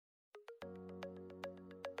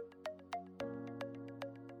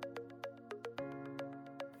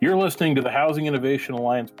You're listening to the Housing Innovation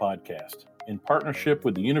Alliance podcast in partnership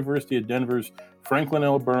with the University of Denver's Franklin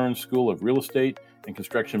L. Burns School of Real Estate and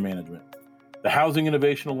Construction Management. The Housing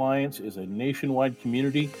Innovation Alliance is a nationwide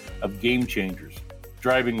community of game changers,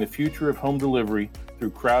 driving the future of home delivery through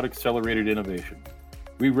crowd-accelerated innovation.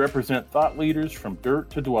 We represent thought leaders from dirt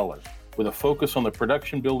to dweller, with a focus on the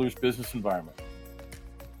production builder's business environment.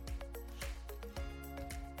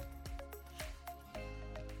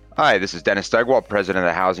 Hi, this is Dennis Stegwalt, President of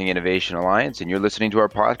the Housing Innovation Alliance, and you're listening to our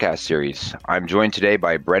podcast series. I'm joined today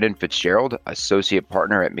by Brendan Fitzgerald, Associate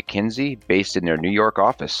Partner at McKinsey, based in their New York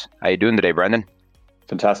office. How you doing today, Brendan?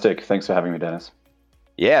 Fantastic. Thanks for having me, Dennis.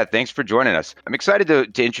 Yeah, thanks for joining us. I'm excited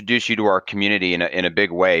to introduce you to our community in a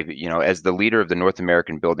big way. You know, as the leader of the North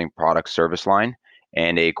American Building Products service line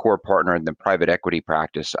and a core partner in the private equity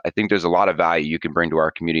practice, I think there's a lot of value you can bring to our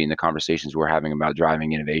community in the conversations we're having about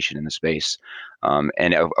driving innovation in the space.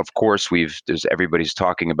 And of course, everybody's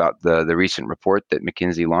talking about the recent report that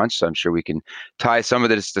McKinsey launched, so I'm sure we can tie some of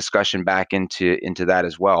this discussion back into that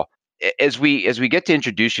as well. As we get to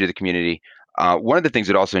introduce you to the community, one of the things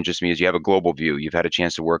that also interests me is you have a global view. You've had a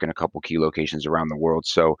chance to work in a couple key locations around the world.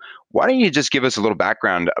 So why don't you just give us a little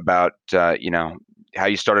background about how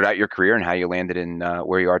you started out your career and how you landed in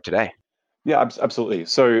where you are today? Yeah, absolutely.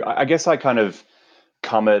 So I guess I kind of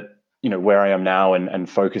come at where I am now and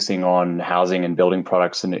focusing on housing and building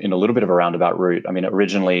products in a little bit of a roundabout route. I mean,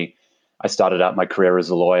 originally I started out my career as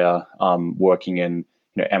a lawyer, working in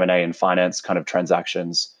M&A and finance kind of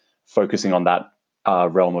transactions, focusing on that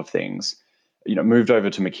realm of things. Moved over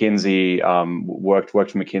to McKinsey, worked for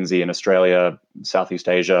McKinsey in Australia, Southeast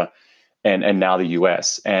Asia, and now the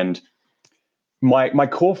US. And my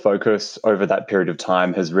core focus over that period of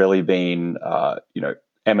time has really been,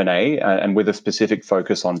 M&A and with a specific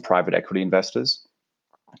focus on private equity investors.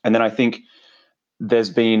 And then I think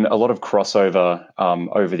there's been a lot of crossover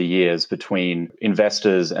over the years between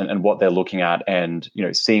investors and what they're looking at, and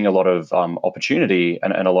seeing a lot of opportunity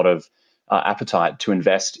and a lot of appetite to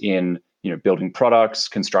invest in building products,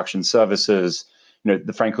 construction services,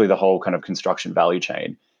 frankly the whole kind of construction value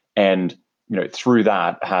chain. And through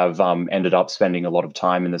that have ended up spending a lot of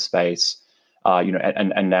time in the space,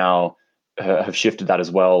 and now have shifted that as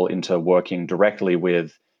well into working directly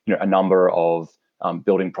with a number of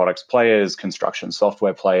building products players, construction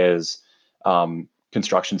software players,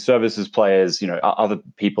 construction services players, other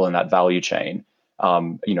people in that value chain,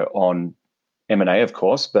 on M&A, of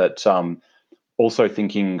course, but also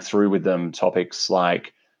thinking through with them topics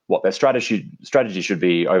like what their strategy should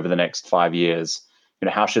be over the next 5 years.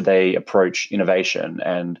 How should they approach innovation,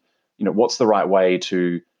 and what's the right way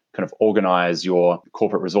to kind of organize your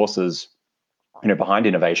corporate resources behind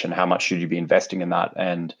innovation? How much should you be investing in that?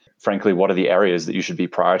 And frankly, what are the areas that you should be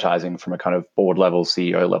prioritizing from a kind of board level,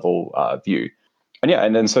 CEO level view?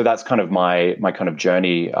 And so that's kind of my kind of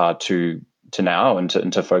journey to now and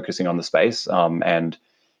to focusing on the space.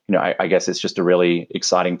 I guess it's just a really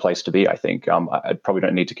exciting place to be, I think. I probably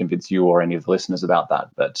don't need to convince you or any of the listeners about that,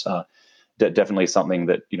 but definitely something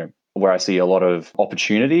that, where I see a lot of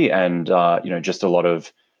opportunity and, just a lot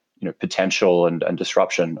of, potential and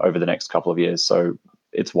disruption over the next couple of years. So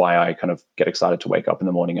it's why I kind of get excited to wake up in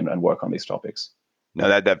the morning and work on these topics.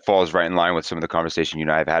 No, that falls right in line with some of the conversation you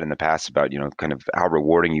and I have had in the past about, kind of how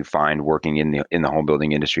rewarding you find working in the home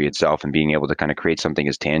building industry itself, and being able to kind of create something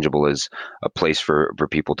as tangible as a place for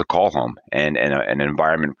people to call home, and an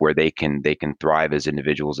environment where they can thrive as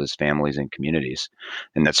individuals, as families and communities.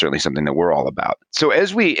 And that's certainly something that we're all about. So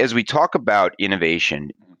as we talk about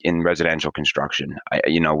innovation in residential construction,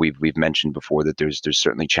 we've mentioned before that there's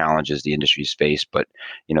certainly challenges the industry's faced, but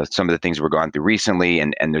some of the things we're going through recently,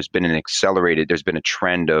 and there's been a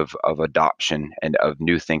trend of adoption and of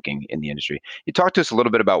new thinking in the industry. You talk to us a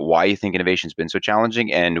little bit about why you think innovation's been so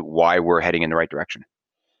challenging and why we're heading in the right direction.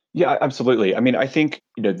 Yeah, absolutely. I mean, I think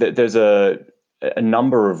there's a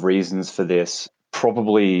number of reasons for this.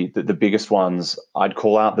 Probably the biggest ones I'd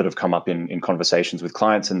call out that have come up in conversations with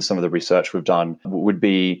clients and some of the research we've done would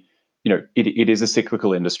be, it is a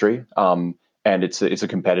cyclical industry, and it's a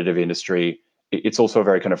competitive industry. It's also a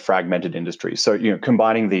very kind of fragmented industry. So,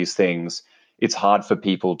 combining these things, it's hard for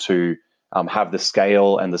people to have the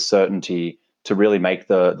scale and the certainty to really make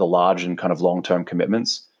the large and kind of long-term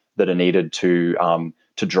commitments that are needed to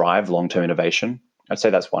drive long-term innovation. I'd say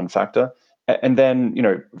that's one factor. And then,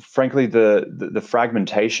 frankly, the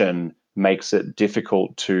fragmentation makes it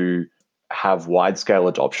difficult to have wide-scale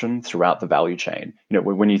adoption throughout the value chain.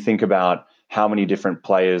 When you think about how many different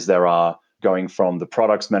players there are going from the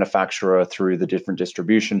products manufacturer through the different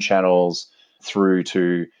distribution channels through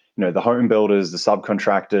to the home builders, the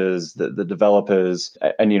subcontractors, the developers,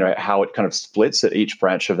 and how it kind of splits at each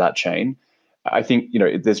branch of that chain. I think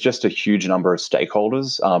there's just a huge number of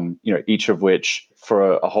stakeholders, each of which,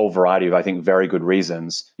 for a whole variety of, I think, very good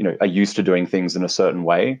reasons, are used to doing things in a certain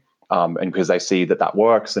way, and because they see that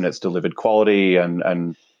works and it's delivered quality,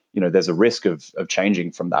 and there's a risk of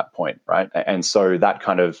changing from that point, right? And so that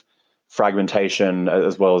kind of fragmentation,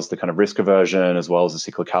 as well as the kind of risk aversion, as well as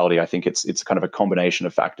the cyclicality, I think it's kind of a combination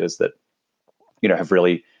of factors that have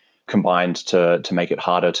really combined to make it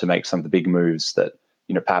harder to make some of the big moves that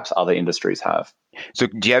perhaps other industries have. So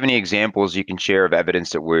do you have any examples you can share of evidence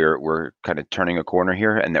that we're kind of turning a corner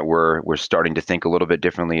here, and that we're starting to think a little bit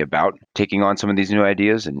differently about taking on some of these new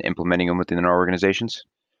ideas and implementing them within our organizations?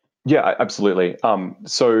 Yeah, absolutely.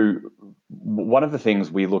 So one of the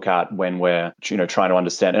things we look at when we're trying to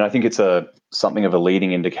understand, and I think it's something of a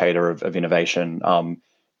leading indicator of innovation,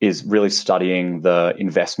 is really studying the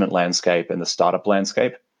investment landscape and the startup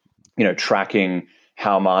landscape. Tracking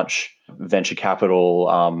how much venture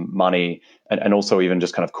capital money and also even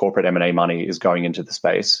just kind of corporate M&A money is going into the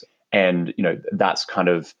space, and that's kind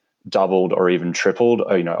of doubled or even tripled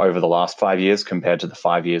over the last 5 years compared to the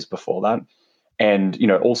 5 years before that.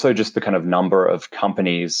 And also just the kind of number of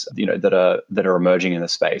companies that are emerging in the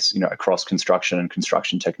space across construction and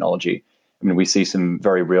construction technology. I mean, we see some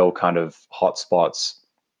very real kind of hotspots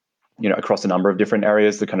across a number of different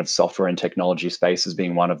areas. The kind of software and technology space as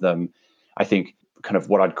being one of them. I think kind of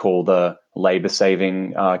what I'd call the labor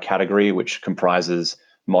saving category, which comprises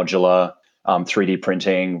modular, 3D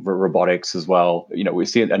printing, robotics as well. We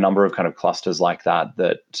see a number of kind of clusters like that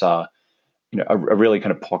are really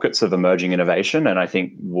kind of pockets of emerging innovation, and I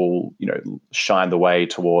think will shine the way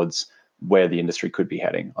towards where the industry could be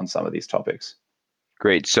heading on some of these topics.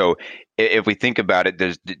 Great. So if we think about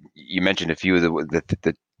it, you mentioned a few of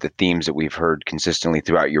the themes that we've heard consistently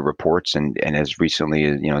throughout your reports, and as recently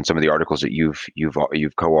as in some of the articles that you've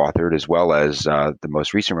co-authored, as well as the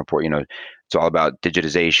most recent report. It's all about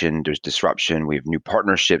digitization. There's disruption. We have new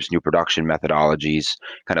partnerships, new production methodologies,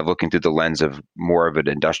 kind of looking through the lens of more of an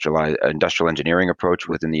industrial engineering approach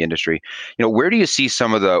within the industry. Where do you see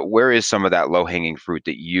where is some of that low-hanging fruit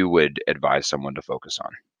that you would advise someone to focus on?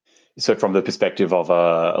 So from the perspective of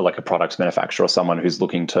a products manufacturer or someone who's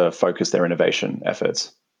looking to focus their innovation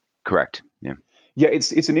efforts? Correct. Yeah. Yeah,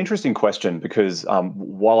 it's an interesting question because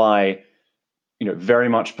while I very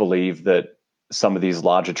much believe that some of these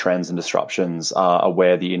larger trends and disruptions are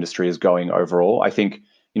where the industry is going overall, I think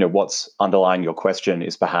what's underlying your question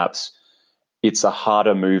is perhaps it's a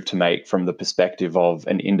harder move to make from the perspective of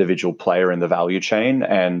an individual player in the value chain,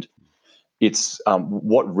 and it's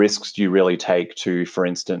what risks do you really take to, for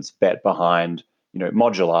instance, bet behind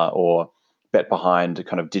modular or bet behind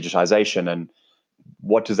kind of digitization, and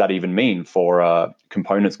what does that even mean for a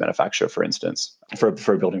components manufacturer, for instance,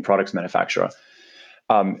 for a building products manufacturer?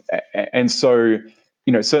 And so,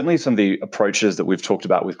 certainly some of the approaches that we've talked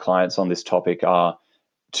about with clients on this topic are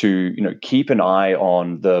to, keep an eye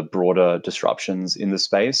on the broader disruptions in the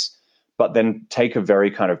space, but then take a very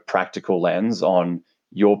kind of practical lens on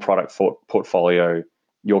your product portfolio,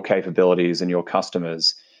 your capabilities, and your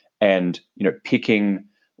customers, and picking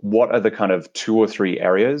what are the kind of 2 or 3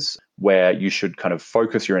 areas where you should kind of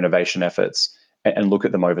focus your innovation efforts and look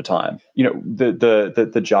at them over time.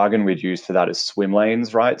 The jargon we'd use for that is swim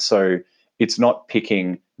lanes, right? So it's not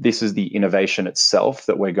picking this is the innovation itself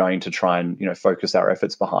that we're going to try and focus our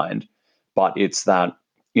efforts behind, but it's that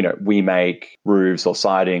we make roofs or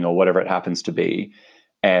siding or whatever it happens to be.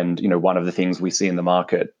 And one of the things we see in the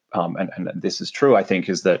market, and this is true, I think,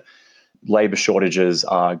 is that labor shortages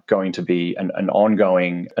are going to be an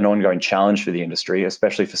ongoing challenge for the industry,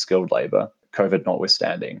 especially for skilled labor, COVID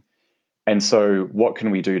notwithstanding. And so what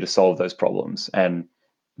can we do to solve those problems? And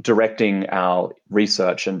directing our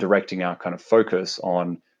research and directing our kind of focus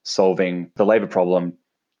on solving the labor problem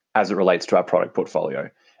as it relates to our product portfolio.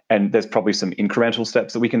 And there's probably some incremental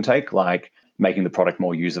steps that we can take, like making the product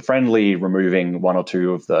more user-friendly, removing 1 or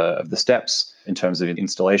 2 of the steps in terms of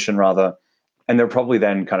installation, rather. And there are probably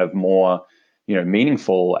then kind of more,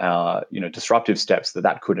 meaningful, disruptive steps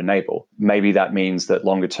that could enable. Maybe that means that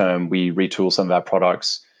longer term, we retool some of our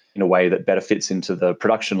products in a way that better fits into the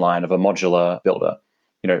production line of a modular builder.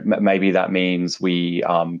 Maybe that means we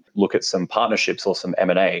look at some partnerships or some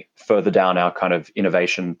M&A further down our kind of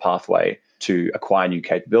innovation pathway to acquire new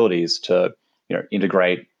capabilities to,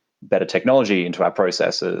 integrate better technology into our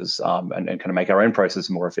processes and kind of make our own process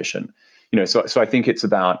more efficient. So I think it's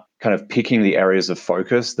about kind of picking the areas of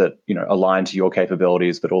focus that, align to your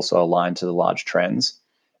capabilities, but also align to the large trends.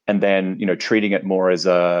 And then, treating it more as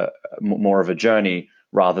more of a journey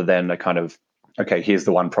rather than a kind of okay, here's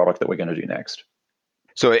the one product that we're going to do next.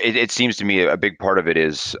 So it seems to me a big part of it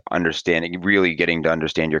is understanding, really getting to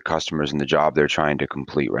understand your customers and the job they're trying to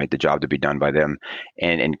complete, right? The job to be done by them,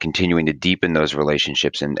 and continuing to deepen those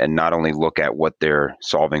relationships and not only look at what they're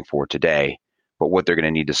solving for today, but what they're going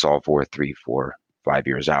to need to solve for 3, 4, 5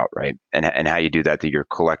 years out, right? And how you do that through your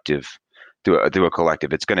collective, through a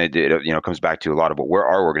collective. It's going to, comes back to a lot of what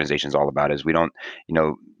our organization is all about is we don't,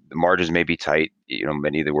 the margins may be tight.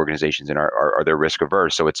 Many of the organizations are they're risk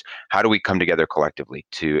averse. So it's how do we come together collectively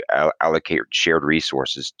to allocate shared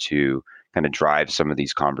resources to kind of drive some of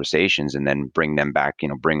these conversations and then bring them back,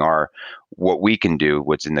 bring what we can do,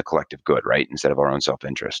 what's in the collective good, right? Instead of our own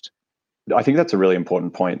self-interest. I think that's a really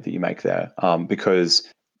important point that you make there, because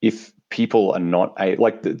if people are not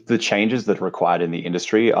the changes that are required in the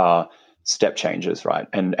industry are step changes, right?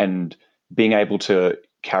 And being able to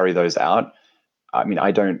carry those out, I mean,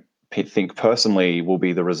 I don't think personally will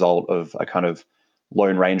be the result of a kind of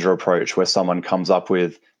Lone Ranger approach where someone comes up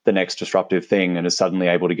with the next disruptive thing and is suddenly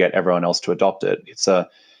able to get everyone else to adopt it. It's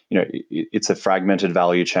a fragmented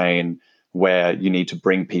value chain where you need to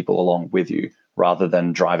bring people along with you rather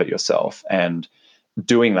than drive it yourself. And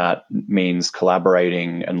doing that means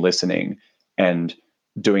collaborating and listening and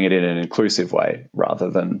doing it in an inclusive way rather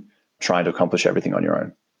than trying to accomplish everything on your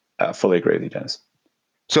own. I fully agree with you, Dennis.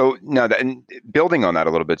 So now and building on that a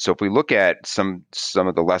little bit, so if we look at some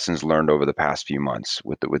of the lessons learned over the past few months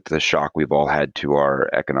with the shock we've all had to our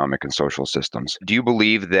economic and social systems, do you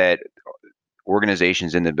believe that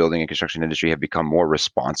organizations in the building and construction industry have become more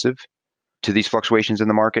responsive to these fluctuations in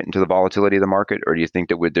the market and to the volatility of the market, or do you think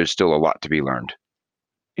that there's still a lot to be learned?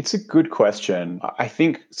 It's a good question. I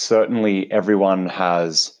think certainly everyone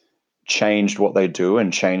has changed what they do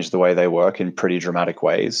and changed the way they work in pretty dramatic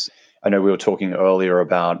ways. I know we were talking earlier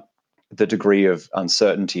about the degree of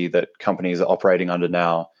uncertainty that companies are operating under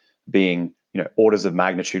now being, orders of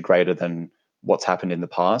magnitude greater than what's happened in the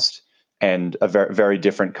past, and a very, very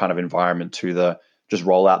different kind of environment to the just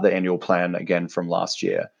roll out the annual plan again from last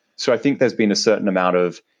year. So I think there's been a certain amount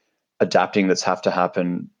of adapting that's had to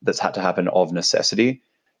happen of necessity,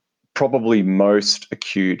 probably most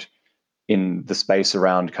acute in the space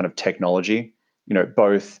around kind of technology,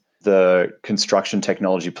 both the construction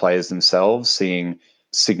technology players themselves seeing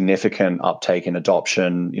significant uptake in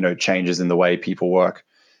adoption, changes in the way people work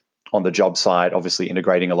on the job site, obviously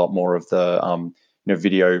integrating a lot more of the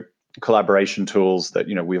video collaboration tools that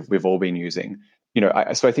we've all been using.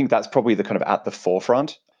 So I think that's probably the kind of at the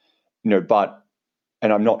forefront. But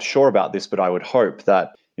and I'm not sure about this, but I would hope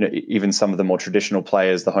that even some of the more traditional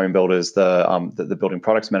players, the home builders, the building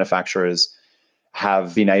products manufacturers,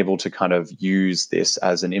 have been able to kind of use this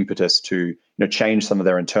as an impetus to change some of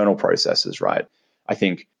their internal processes, right? I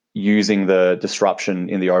think using the disruption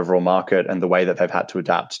in the overall market and the way that they've had to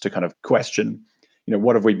adapt to kind of question,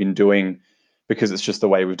 what have we been doing because it's just the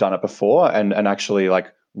way we've done it before, and actually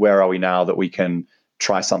where are we now that we can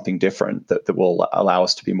try something different that will allow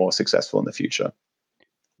us to be more successful in the future.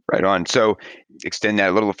 Right on. So extend that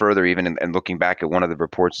a little further, even and looking back at one of the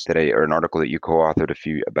reports today, or an article that you co-authored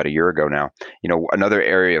about a year ago now, another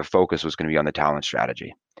area of focus was going to be on the talent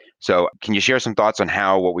strategy. So can you share some thoughts on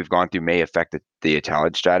how what we've gone through may affect the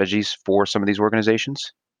talent strategies for some of these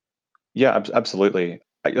organizations? Yeah, absolutely.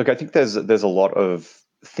 I think there's a lot of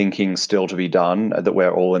thinking still to be done that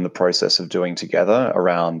we're all in the process of doing together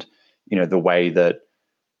around, the way that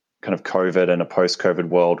kind of COVID and a post-COVID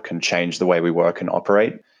world can change the way we work and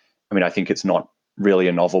operate. I mean, I think it's not really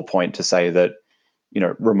a novel point to say that,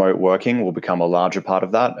 remote working will become a larger part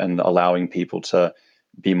of that and allowing people to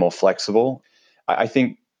be more flexible. I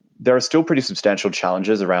think there are still pretty substantial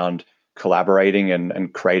challenges around collaborating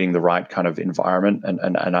and creating the right kind of environment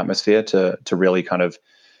and atmosphere to really kind of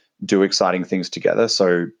do exciting things together.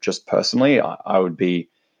 So just personally,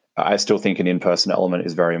 I still think an in-person element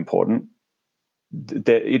is very important.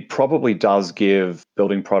 It probably does give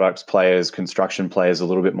building products players, construction players a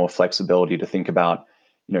little bit more flexibility to think about,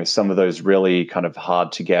 some of those really kind of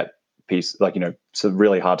hard to get so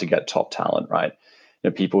really hard to get top talent, right?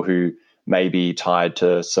 People who may be tied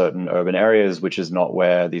to certain urban areas, which is not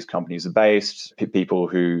where these companies are based, people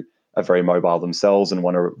who are very mobile themselves and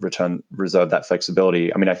want to reserve that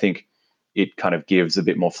flexibility. I mean, I think it kind of gives a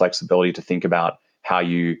bit more flexibility to think about how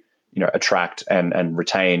you attract and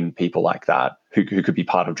retain people like that who could be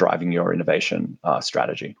part of driving your innovation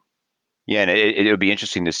strategy. Yeah, and it'll be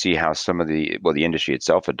interesting to see how some of the industry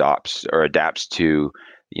itself adapts to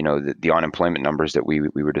the unemployment numbers that we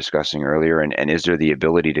were discussing earlier, and is there the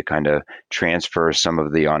ability to kind of transfer some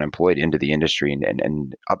of the unemployed into the industry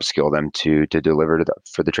and upskill them to deliver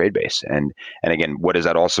for the trade base, and again, what does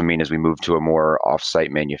that also mean as we move to a more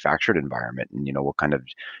off-site manufactured environment, and what kind of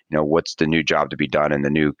what's the new job to be done, and the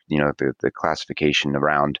new the classification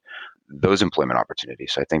around those employment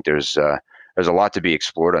opportunities. So I think there's a lot to be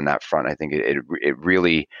explored on that front. I think it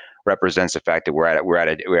really represents the fact that we're at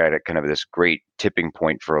a kind of this great tipping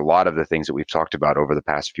point for a lot of the things that we've talked about over the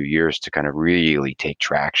past few years to kind of really take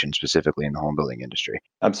traction, specifically in the home building industry.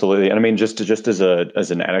 Absolutely. And I mean, just as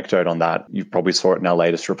an anecdote on that, you probably saw it in our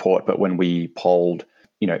latest report, but when we polled,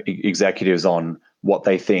 executives on what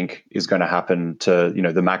they think is going to happen to,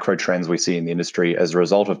 the macro trends we see in the industry as a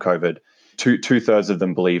result of COVID, two-thirds of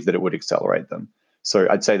them believe that it would accelerate them. So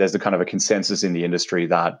I'd say there's a kind of a consensus in the industry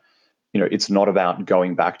that it's not about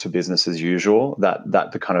going back to business as usual, that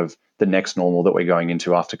the kind of the next normal that we're going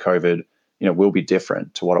into after COVID, will be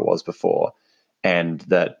different to what it was before. And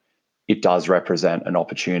that it does represent an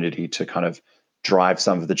opportunity to kind of drive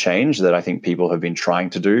some of the change that I think people have been trying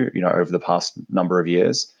to do, over the past number of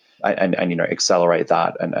years and accelerate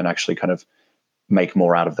that and actually kind of make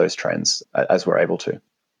more out of those trends as we're able to.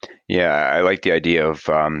 Yeah, I like the idea of,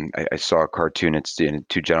 I saw a cartoon, it's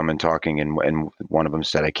two gentlemen talking, and one of them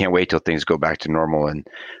said, I can't wait till things go back to normal. And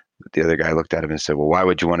the other guy looked at him and said, well, why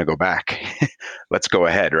would you want to go back? Let's go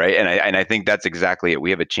ahead, right? And I think that's exactly it. We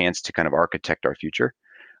have a chance to kind of architect our future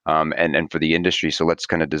and for the industry. So let's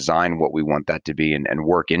kind of design what we want that to be and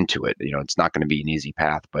work into it. It's not going to be an easy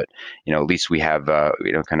path, but, at least we have,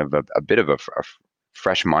 kind of a bit of a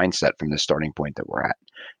fresh mindset from the starting point that we're at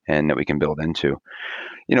and that we can build into.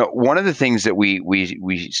 One of the things that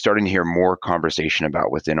we starting to hear more conversation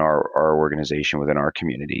about within our organization, within our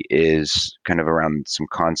community, is kind of around some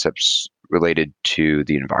concepts related to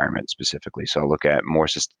the environment specifically. So I'll look at more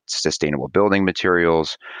sustainable building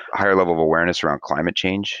materials, higher level of awareness around climate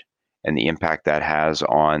change and the impact that has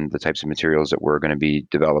on the types of materials that we're going to be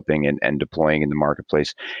developing and deploying in the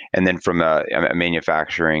marketplace. And then from a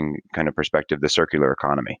manufacturing kind of perspective, the circular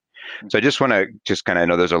economy. So I just want to I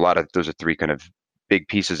know those are three kind of big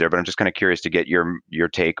pieces there, but I'm just kind of curious to get your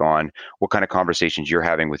take on what kind of conversations you're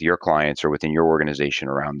having with your clients or within your organization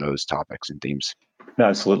around those topics and themes. No,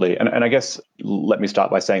 absolutely. And I guess let me start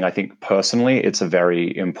by saying I think personally it's a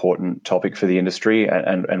very important topic for the industry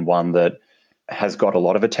and one that has got a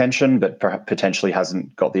lot of attention, but perhaps potentially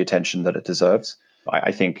hasn't got the attention that it deserves.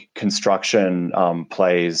 I think construction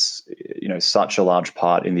plays such a large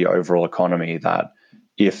part in the overall economy that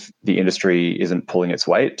if the industry isn't pulling its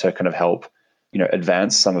weight to kind of help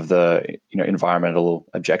advance some of the environmental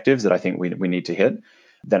objectives that I think we need to hit,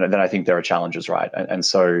 then I think there are challenges, right? And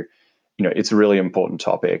so it's a really important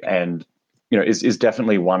topic, and is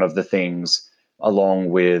definitely one of the things, along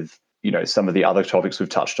with some of the other topics we've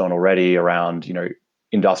touched on already around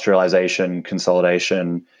industrialization,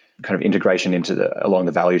 consolidation, kind of integration along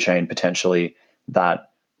the value chain potentially,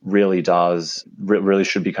 that really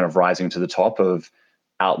should be kind of rising to the top of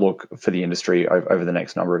outlook for the industry over the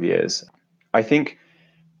next number of years. I think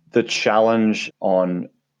the challenge on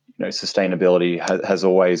sustainability has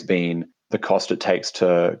always been the cost it takes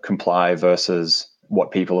to comply versus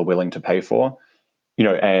what people are willing to pay for.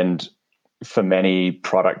 And for many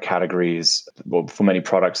product categories, well, for many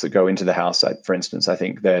products that go into the house, for instance, I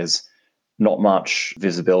think there's not much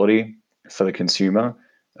visibility for the consumer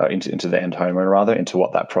into the end homeowner, rather, into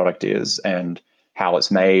what that product is and how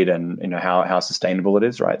it's made and how sustainable it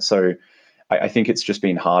is, right? So I think it's just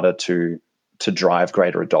been harder to drive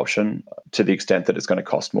greater adoption to the extent that it's going to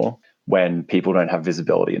cost more when people don't have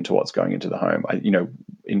visibility into what's going into the home.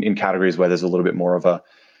 In categories where there's a little bit more of a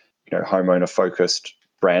homeowner focused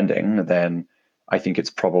branding, then I think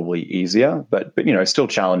it's probably easier, but still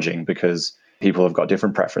challenging because people have got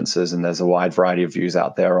different preferences and there's a wide variety of views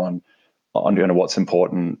out there on what's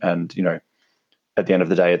important. And at the end of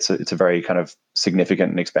the day, it's a very kind of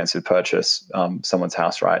significant and expensive purchase, someone's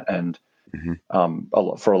house, right? And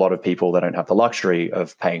for a lot of people, they don't have the luxury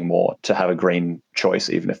of paying more to have a green choice,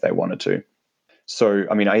 even if they wanted to. So,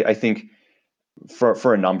 I mean, I think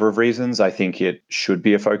for a number of reasons, I think it should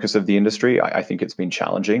be a focus of the industry. I think it's been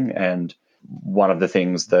challenging. And one of the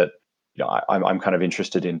things that I'm kind of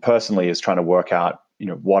interested in personally is trying to work out,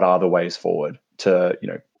 what are the ways forward to,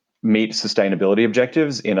 meet sustainability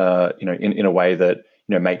objectives in a way that,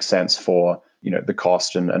 makes sense for, the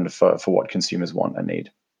cost and for what consumers want and need.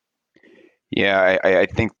 Yeah, I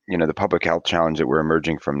think the public health challenge that we're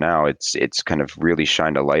emerging from now, it's kind of really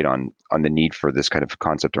shined a light on the need for this kind of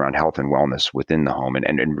concept around health and wellness within the home,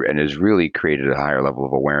 and has really created a higher level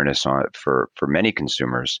of awareness on it for many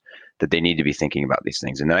consumers that they need to be thinking about these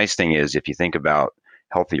things. And the nice thing is, if you think about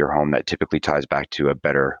healthier home, that typically ties back to a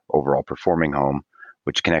better overall performing home,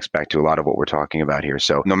 which connects back to a lot of what we're talking about here.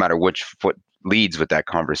 So no matter which foot leads with that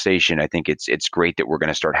conversation, I think it's great that we're going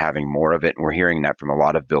to start having more of it. And we're hearing that from a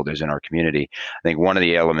lot of builders in our community. I think one of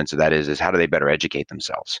the elements of that is how do they better educate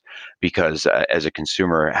themselves? Because as a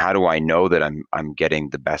consumer, how do I know that I'm getting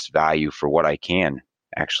the best value for what I can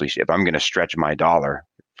actually? If I'm going to stretch my dollar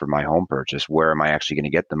for my home purchase, where am I actually going to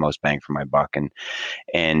get the most bang for my buck?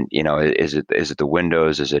 And is it the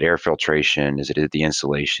windows? Is it air filtration? Is it the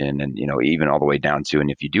insulation? And even all the way down to,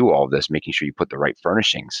 and if you do all of this, making sure you put the right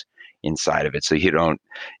furnishings inside of it, so you're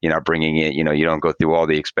not bringing in, you don't go through all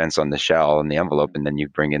the expense on the shell and the envelope, and then you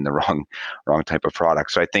bring in the wrong type of product.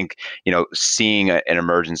 So I think seeing an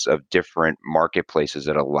emergence of different marketplaces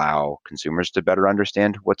that allow consumers to better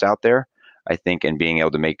understand what's out there, I think, and being able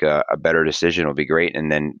to make a better decision will be great.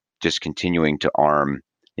 And then just continuing to arm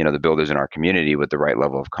the builders in our community with the right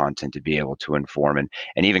level of content to be able to inform and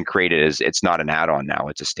even create it as, it's not an add-on now,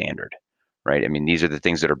 it's a standard. Right. I mean, these are the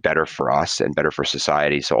things that are better for us and better for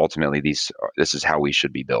society. So ultimately, this is how we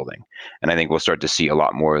should be building. And I think we'll start to see a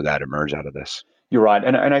lot more of that emerge out of this. You're right.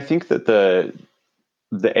 And I think that the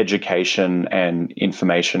education and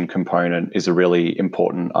information component is a really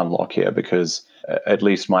important unlock here, because at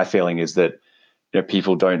least my feeling is that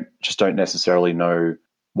people don't necessarily know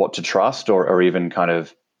what to trust or even kind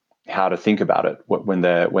of how to think about it when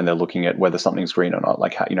they're looking at whether something's green or not.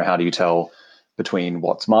 Like, how do you tell between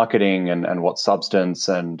what's marketing and what's substance?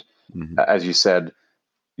 And as you said,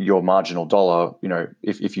 your marginal dollar,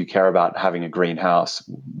 if you care about having a greenhouse,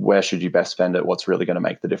 where should you best spend it? What's really going to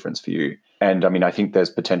make the difference for you? And I mean, I think there's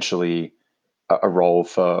potentially a role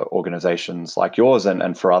for organizations like yours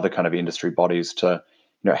and for other kind of industry bodies to,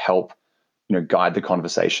 help, guide the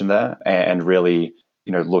conversation there and really,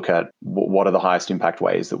 look at what are the highest impact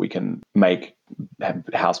ways that we can make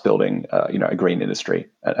house building, a green industry,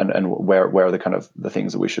 and where are the kind of the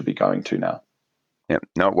things that we should be going to now. Yeah,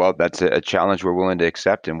 no, well, that's a challenge we're willing to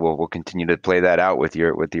accept, and we'll continue to play that out with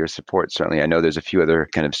your support. Certainly, I know there's a few other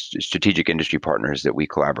kind of strategic industry partners that we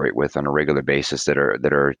collaborate with on a regular basis that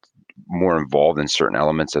are more involved in certain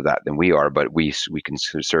elements of that than we are, but we can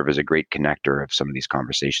serve as a great connector of some of these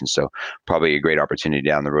conversations. So probably a great opportunity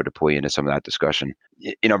down the road to pull you into some of that discussion.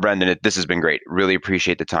 Brendan, this has been great. Really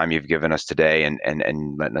appreciate the time you've given us today and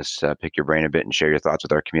letting us pick your brain a bit and share your thoughts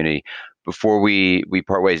with our community. Before we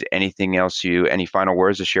part ways, anything else any final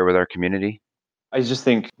words to share with our community? I just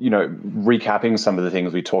think, recapping some of the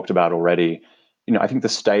things we talked about already, I think the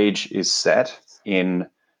stage is set in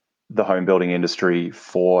the home building industry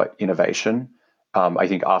for innovation. I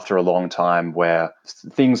think after a long time where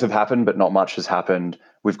things have happened, but not much has happened,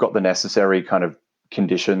 we've got the necessary kind of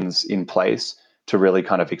conditions in place to really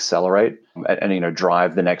kind of accelerate and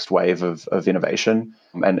drive the next wave of innovation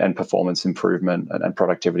and performance improvement and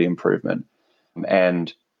productivity improvement.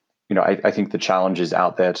 And, I think the challenge is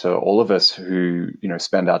out there to all of us who,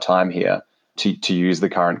 spend our time here to use the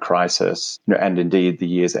current crisis, and indeed the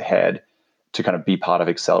years ahead to kind of be part of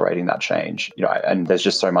accelerating that change. And there's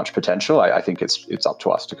just so much potential. I think it's up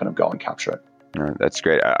to us to kind of go and capture it. That's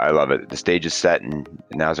great. I love it. The stage is set, and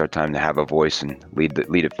now's our time to have a voice and lead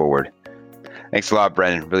it forward. Thanks a lot,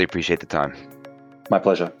 Brendan. Really appreciate the time. My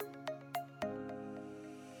pleasure.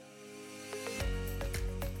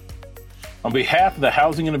 On behalf of the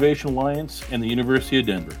Housing Innovation Alliance and the University of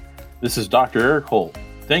Denver, this is Dr. Eric Holt.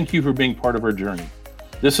 Thank you for being part of our journey.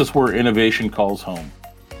 This is where innovation calls home.